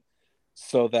girlfriend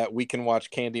so that we can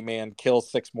watch Candyman kill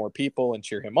 6 more people and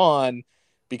cheer him on,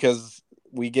 because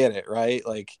we get it, right?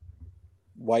 Like,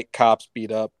 white cops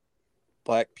beat up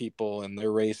black people and they're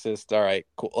racist. All right,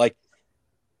 cool. Like,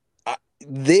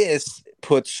 this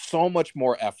puts so much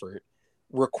more effort,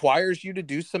 requires you to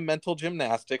do some mental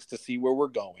gymnastics to see where we're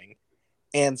going,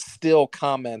 and still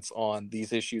comments on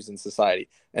these issues in society.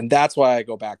 And that's why I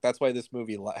go back. That's why this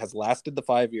movie has lasted the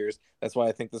 5 years. That's why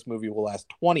I think this movie will last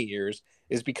 20 years,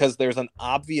 is because there's an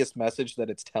obvious message that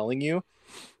it's telling you,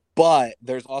 but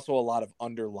there's also a lot of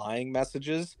underlying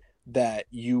messages that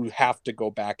you have to go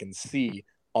back and see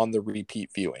on the repeat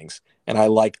viewings. And I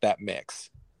like that mix.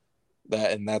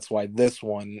 And that's why this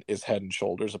one is head and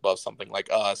shoulders above something like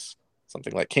Us,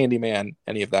 something like Candyman,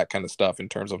 any of that kind of stuff in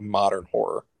terms of modern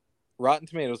horror. Rotten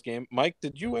Tomatoes game. Mike,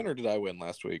 did you win or did I win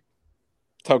last week?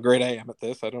 That's how great I am at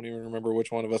this. I don't even remember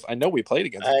which one of us. I know we played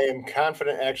against. I am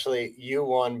confident actually you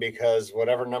won, because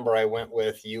whatever number I went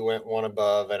with, you went one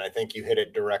above, and I think you hit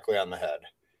it directly on the head.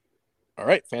 All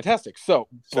right, fantastic. So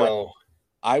Brett,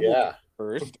 I will go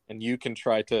first, and you can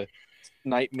try to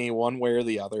snipe me one way or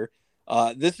the other.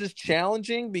 This is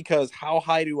challenging because how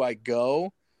high do I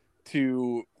go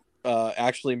to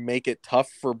actually make it tough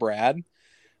for Brad?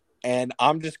 And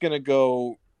I'm just going to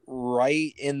go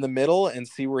right in the middle and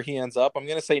see where he ends up. I'm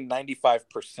going to say 95%.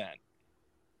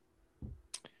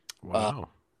 Wow.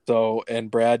 So,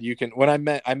 and Brad, you can, when I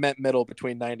meant middle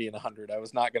between 90 and 100. I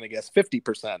was not going to guess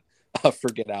 50% for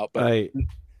Get Out. But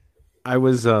I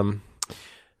was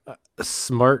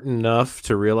smart enough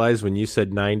to realize when you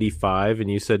said 95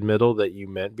 and you said middle that you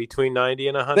meant between 90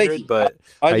 and 100. But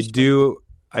I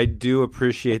do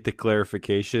appreciate the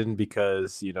clarification,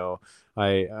 because, you know,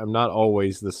 I'm not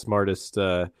always the smartest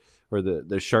or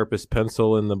the sharpest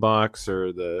pencil in the box,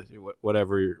 or the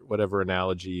whatever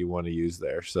analogy you want to use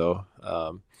there. So,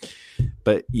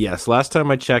 but yes, last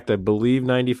time I checked, I believe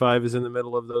 95 is in the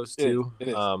middle of those two. It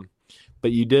is.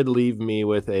 But you did leave me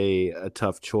with a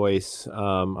tough choice.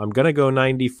 I'm going to go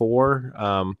 94.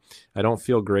 I don't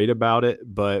feel great about it,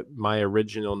 but my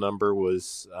original number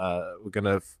was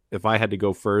if I had to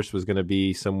go first, was going to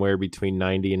be somewhere between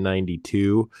 90 and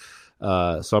 92.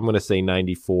 So I'm going to say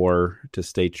 94 to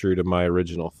stay true to my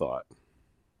original thought.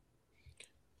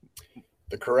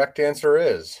 The correct answer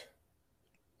is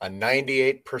a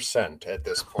 98% at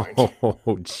this point.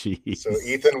 Oh, geez. So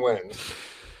Ethan wins.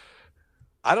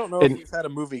 I don't know if you've had a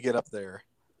movie get up there.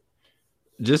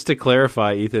 Just to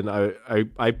clarify, Ethan,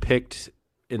 I picked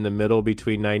in the middle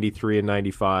between 93 and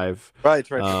 95. Right.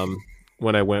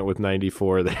 When I went with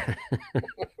 94 there.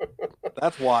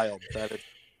 That's wild.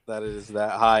 That is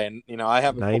that high. And, you know, I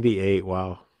have 98.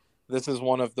 Wow. This is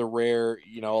one of the rare,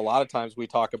 you know, a lot of times we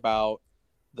talk about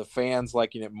the fans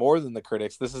liking it more than the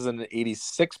critics. This is an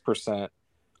 86%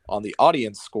 on the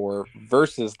audience score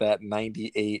versus that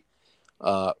 98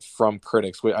 from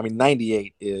critics. I mean,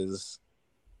 98 is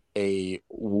a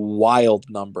wild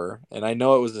number, and I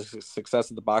know it was a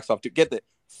success at the box office. To get that,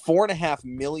 $4.5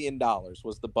 million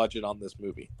was the budget on this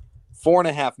movie.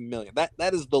 $4.5 million.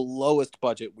 That is the lowest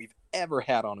budget we've ever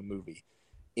had on a movie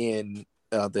in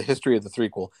the history of the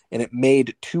threequel, and it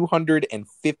made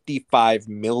 $255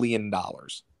 million. I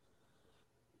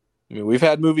mean, we've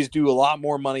had movies do a lot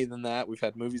more money than that. We've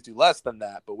had movies do less than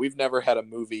that, but we've never had a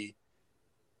movie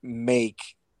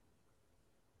make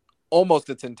almost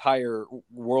its entire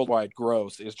worldwide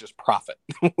gross is just profit.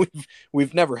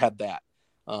 we've never had that.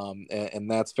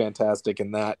 And that's fantastic.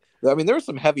 And that, I mean, there are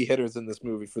some heavy hitters in this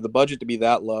movie. For the budget to be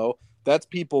that low, that's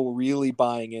people really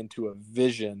buying into a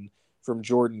vision from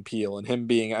Jordan Peele and him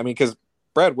being, I mean, because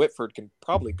Brad Whitford can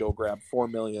probably go grab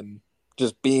 $4 million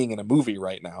just being in a movie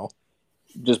right now,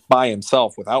 just by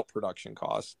himself without production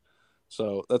costs.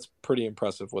 So that's pretty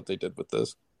impressive what they did with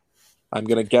this. I'm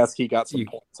going to guess he got some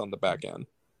points on the back end.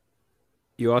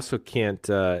 You also can't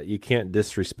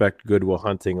disrespect Good Will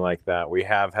Hunting like that. We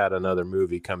have had another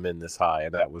movie come in this high,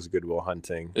 and that was Good Will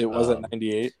Hunting. It was at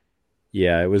 98?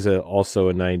 Yeah, it was also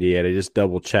a 98. I just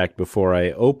double-checked before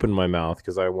I opened my mouth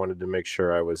because I wanted to make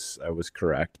sure I was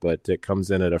correct. But it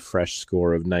comes in at a fresh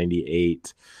score of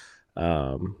 98.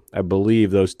 I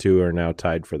believe those two are now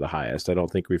tied for the highest. I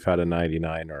don't think we've had a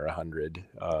 99 or 100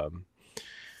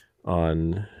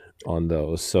 on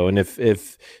those. So, and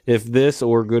if this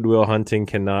or Good Will Hunting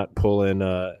cannot pull in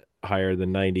higher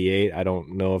than 98, I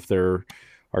don't know if there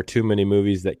are too many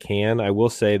movies that can. I will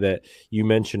say that you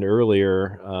mentioned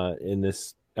earlier in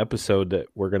this episode that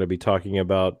we're going to be talking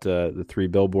about the Three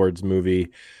Billboards movie.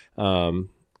 On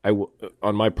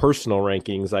my personal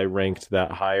rankings, I ranked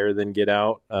that higher than Get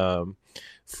Out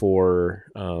for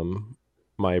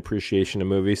my appreciation of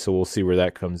movies. So we'll see where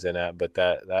that comes in at. But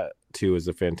that too is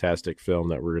a fantastic film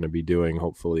that we're going to be doing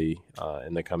hopefully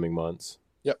in the coming months.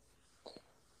 Yep,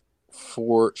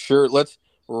 for sure. Let's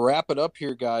wrap it up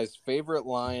here, guys. Favorite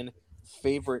line,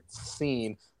 favorite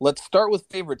scene. Let's start with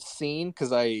favorite scene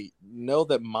because I know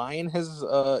that mine has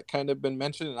kind of been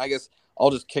mentioned, and I guess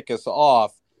I'll just kick us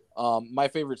off. My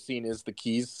favorite scene is the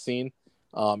keys scene,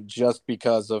 just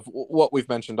because of what we've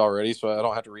mentioned already, so I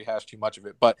don't have to rehash too much of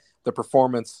it. But the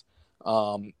performance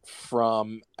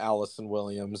from Allison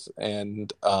Williams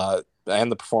and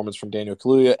the performance from Daniel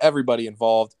Kaluuya, everybody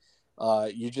involved,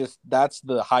 that's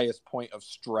the highest point of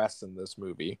stress in this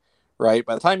movie, right?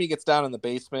 By the time he gets down in the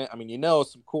basement, I mean,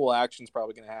 some cool action's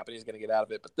probably going to happen. He's going to get out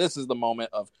of it, but this is the moment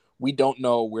of we don't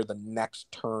know where the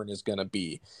next turn is going to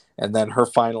be. And then her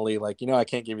finally like, I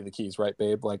can't give you the keys, right,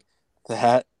 babe? Like,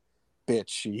 that bitch,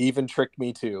 she even tricked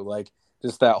me too. Like,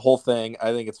 just that whole thing.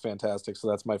 I think it's fantastic. So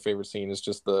that's my favorite scene, is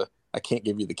just the I can't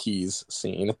give you the keys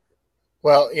scene.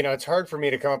 Well, it's hard for me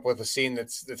to come up with a scene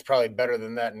that's probably better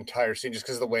than that entire scene, just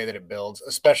because of the way that it builds,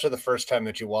 especially the first time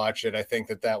that you watch it. I think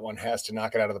that one has to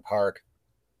knock it out of the park.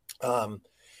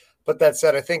 But that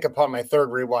said, I think upon my third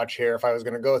rewatch here, if I was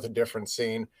going to go with a different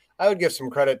scene, I would give some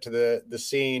credit to the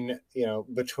scene,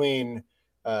 between,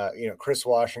 Chris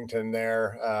Washington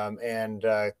there and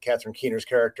Catherine Keener's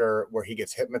character, where he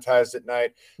gets hypnotized at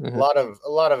night. Mm-hmm. A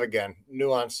lot of again,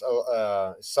 nuance,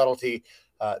 subtlety,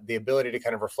 the ability to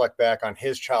kind of reflect back on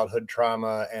his childhood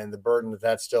trauma and the burden that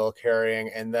that's still carrying.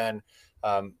 And then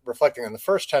reflecting on the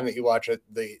first time that you watch it,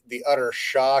 the utter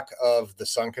shock of the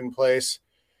sunken place,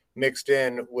 mixed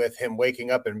in with him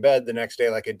waking up in bed the next day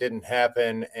like it didn't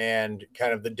happen, and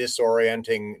kind of the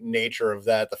disorienting nature of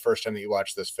that the first time that you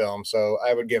watch this film. So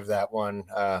I would give that one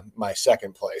my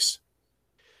second place.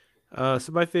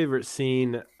 So my favorite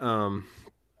scene,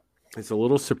 it's a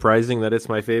little surprising that it's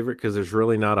my favorite because there's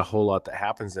really not a whole lot that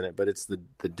happens in it, but it's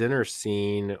the dinner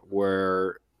scene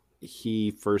where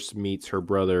he first meets her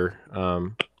brother,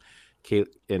 and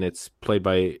it's played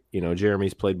by,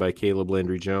 Jeremy's played by Caleb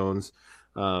Landry Jones.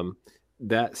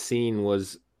 That scene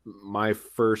was my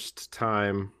first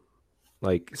time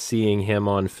like seeing him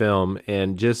on film,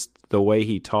 and just the way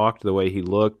he talked, the way he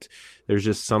looked, there's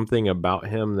just something about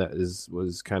him that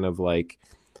was kind of like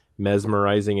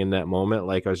mesmerizing in that moment.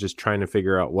 Like, I was just trying to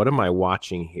figure out, what am I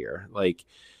watching here? Like,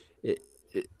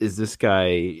 is this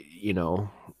guy,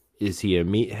 is he a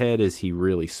meathead? Is he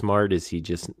really smart? Is he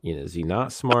just, is he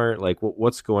not smart? Like,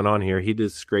 what's going on here? He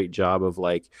does a great job of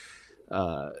like,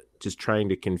 just trying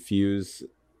to confuse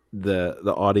the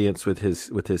audience with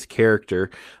his character,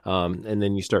 and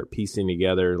then you start piecing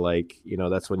together, like,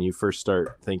 that's when you first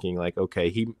start thinking like,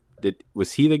 okay,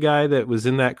 was he the guy that was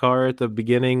in that car at the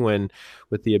beginning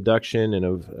with the abduction? And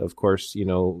of course,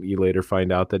 you later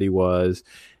find out that he was.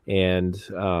 And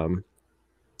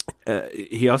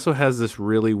he also has this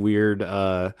really weird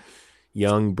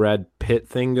young Brad Pitt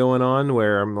thing going on,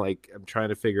 where I'm trying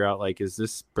to figure out, like, is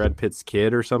this Brad Pitt's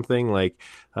kid or something? Like,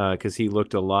 because he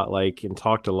looked a lot like and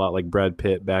talked a lot like Brad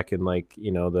Pitt back in, like,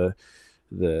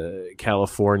 the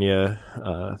California,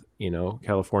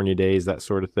 California days, that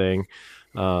sort of thing.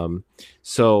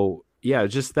 So yeah,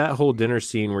 just that whole dinner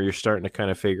scene where you're starting to kind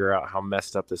of figure out how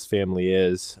messed up this family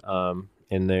is,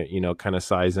 and they're, kind of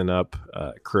sizing up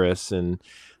Chris and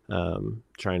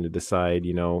trying to decide,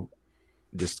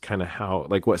 just kind of how,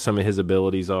 like, what some of his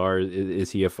abilities are.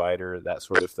 Is he a fighter? That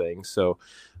sort of thing. So,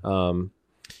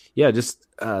 yeah, just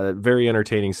a very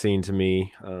entertaining scene to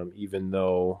me, even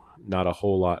though not a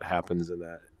whole lot happens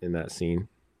in that scene.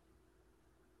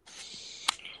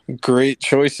 Great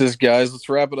choices, guys. Let's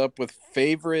wrap it up with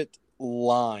favorite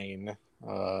line.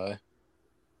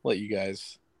 Let you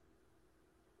guys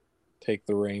take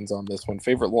the reins on this one.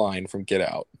 Favorite line from Get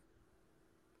Out.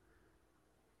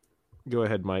 Go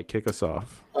ahead, Mike. Kick us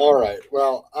off. All right.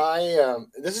 Well,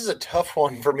 this is a tough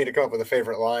one for me to come up with a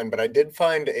favorite line, but I did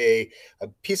find a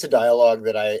piece of dialogue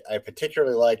that I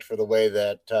particularly liked for the way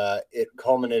that it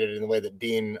culminated in the way that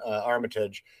Dean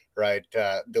Armitage, right,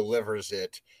 delivers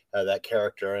it, that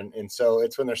character. And so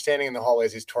it's when they're standing in the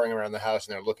hallways, he's touring around the house,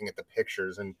 and they're looking at the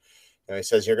pictures. And he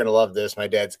says, "You're going to love this. My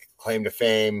dad's claim to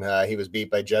fame. He was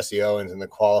beat by Jesse Owens in the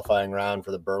qualifying round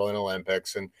for the Berlin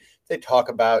Olympics." And they talk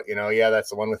about, yeah, that's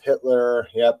the one with Hitler.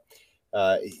 Yep.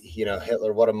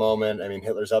 Hitler, what a moment. I mean,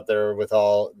 Hitler's up there with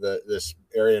all this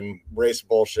Aryan race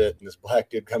bullshit, and this black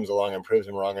dude comes along and proves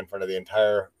him wrong in front of the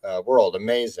entire world.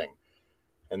 Amazing.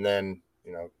 And then,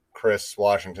 Chris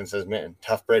Washington says, "Man,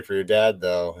 tough break for your dad,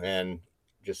 though." And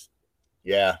just,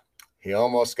 yeah, he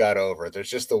almost got over it. There's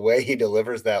just the way he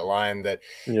delivers that line that,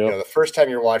 the first time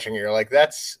you're watching it, you're like,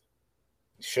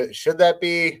 should that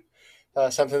be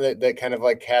something that kind of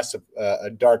like casts a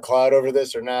dark cloud over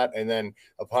this or not? And then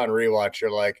upon rewatch,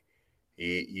 you're like,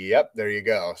 yep, there you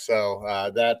go.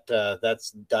 So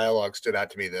that's dialogue stood out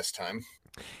to me this time.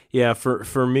 Yeah,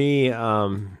 for me,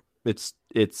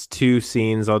 it's two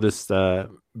scenes. I'll just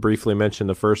briefly mention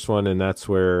the first one, and that's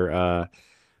where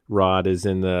Rod is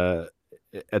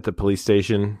at the police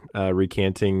station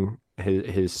recanting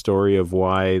his story of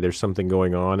why there's something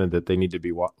going on and that they need to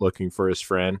be looking for his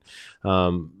friend.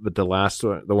 But the last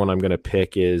one, the one I'm going to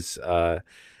pick is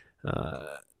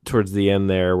towards the end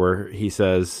there where he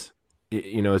says,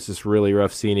 it's this really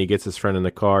rough scene. He gets his friend in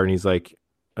the car and he's like,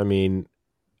 I mean,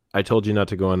 I told you not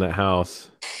to go in that house.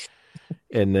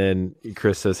 And then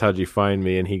Chris says, how'd you find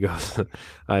me? And he goes,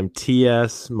 I'm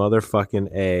TS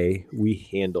motherfucking A. We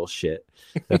handle shit.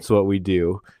 That's what we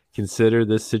do. Consider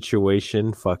this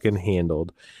situation fucking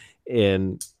handled.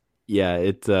 And yeah,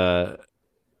 it's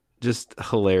just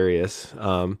hilarious.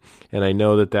 And I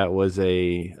know that was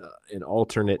an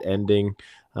alternate ending.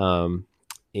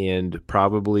 And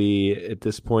probably at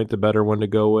this point, the better one to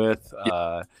go with.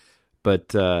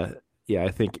 But I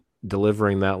think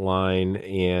delivering that line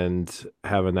and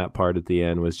having that part at the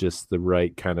end was just the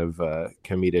right kind of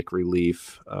comedic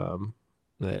relief.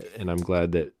 And I'm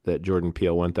glad that Jordan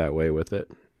Peele went that way with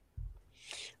it.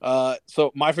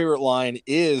 So my favorite line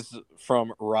is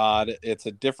from Rod. It's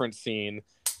a different scene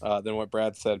than what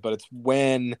Brad said, but it's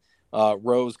when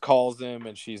Rose calls him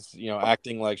and she's,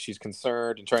 acting like she's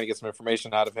concerned and trying to get some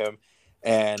information out of him.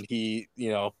 And he,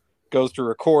 goes to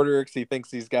record her because he thinks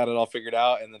he's got it all figured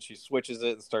out. And then she switches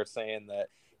it and starts saying that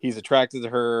he's attracted to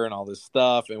her and all this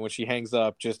stuff. And when she hangs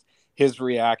up, just his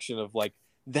reaction of like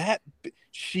that,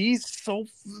 she's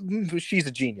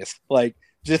a genius. Like,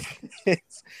 just,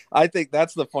 I think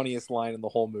that's the funniest line in the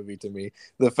whole movie to me.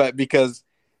 The fact, because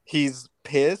he's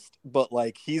pissed, but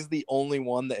like he's the only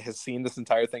one that has seen this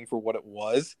entire thing for what it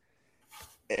was.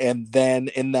 And then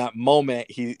in that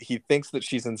moment, he thinks that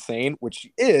she's insane, which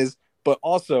she is, but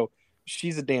also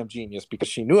she's a damn genius because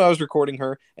she knew I was recording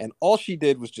her, and all she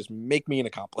did was just make me an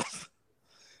accomplice.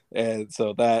 And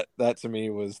so that to me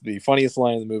was the funniest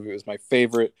line in the movie. It was my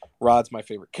favorite. Rod's my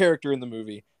favorite character in the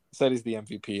movie. Said he's the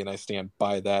MVP, and I stand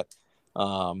by that.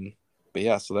 But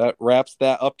yeah, so that wraps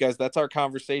that up, guys. That's our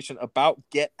conversation about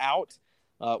Get Out.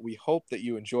 We hope that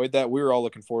you enjoyed that. We were all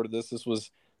looking forward to this. This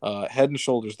was Head and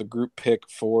Shoulders, the group pick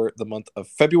for the month of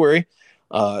February.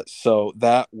 So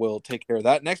that will take care of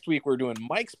that. Next week, we're doing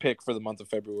Mike's pick for the month of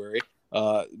February.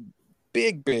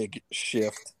 Big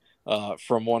shift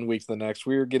from one week to the next.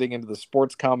 We're getting into the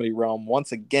sports comedy realm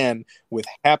once again with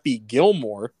Happy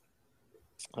Gilmore,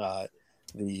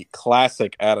 the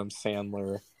classic Adam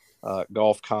Sandler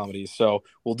golf comedy. So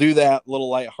we'll do that a little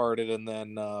lighthearted, and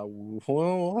then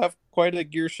we'll have quite a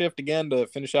gear shift again to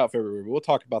finish out February. We'll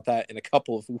talk about that in a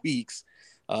couple of weeks.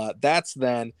 That's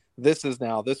then. This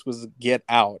was Get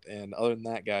Out. And other than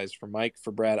that, guys, for Mike,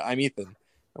 for Brad, I'm Ethan, and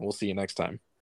we'll see you next time.